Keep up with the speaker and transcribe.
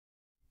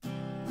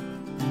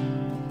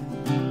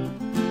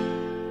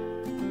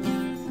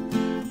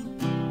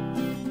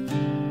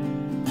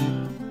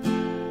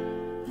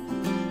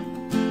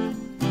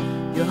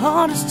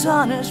heart is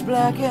tarnished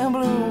black and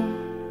blue.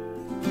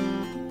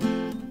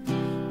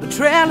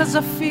 Betrayal is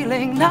a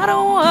feeling, not a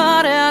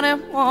word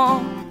anymore.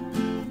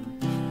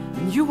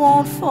 And you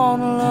won't fall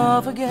in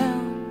love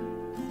again.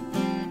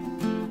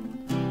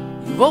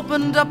 You've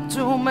opened up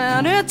too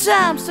many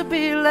times to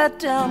be let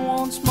down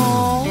once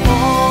more.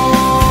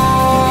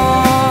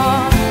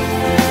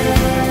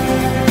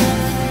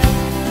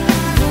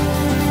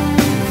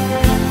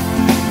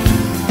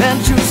 And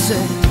you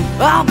say,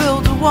 I'll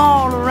build a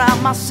wall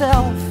around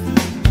myself,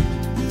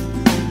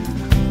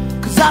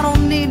 'cause I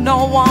don't need no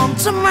one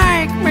to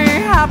make me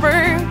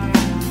happy,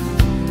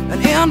 and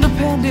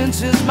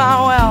independence is my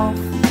wealth.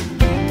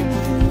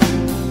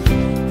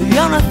 The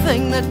only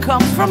thing that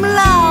comes from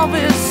love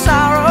is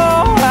sorrow.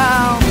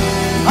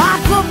 I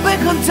could be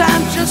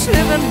content just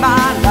living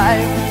my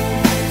life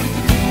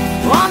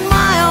on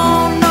my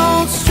own, no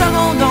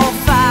struggle, no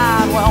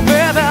fight. Well,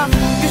 baby,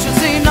 you should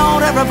see not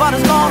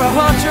everybody's gonna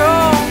hurt you.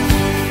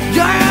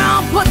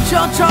 Yeah, put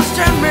your trust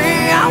in me,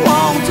 I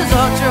won't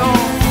desert you.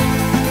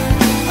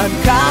 And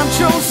can't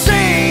you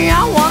see,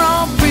 I wanna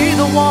be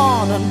the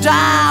one, and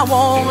I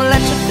won't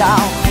let you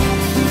down.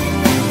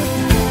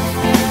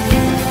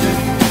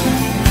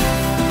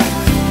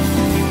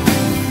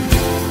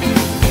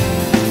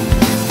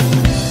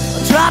 I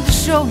tried to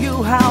show you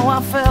how I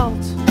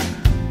felt,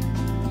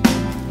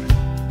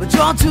 but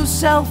you're too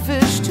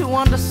selfish to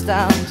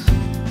understand.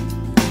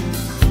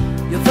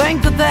 You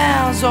think that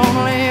there's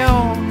only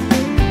you.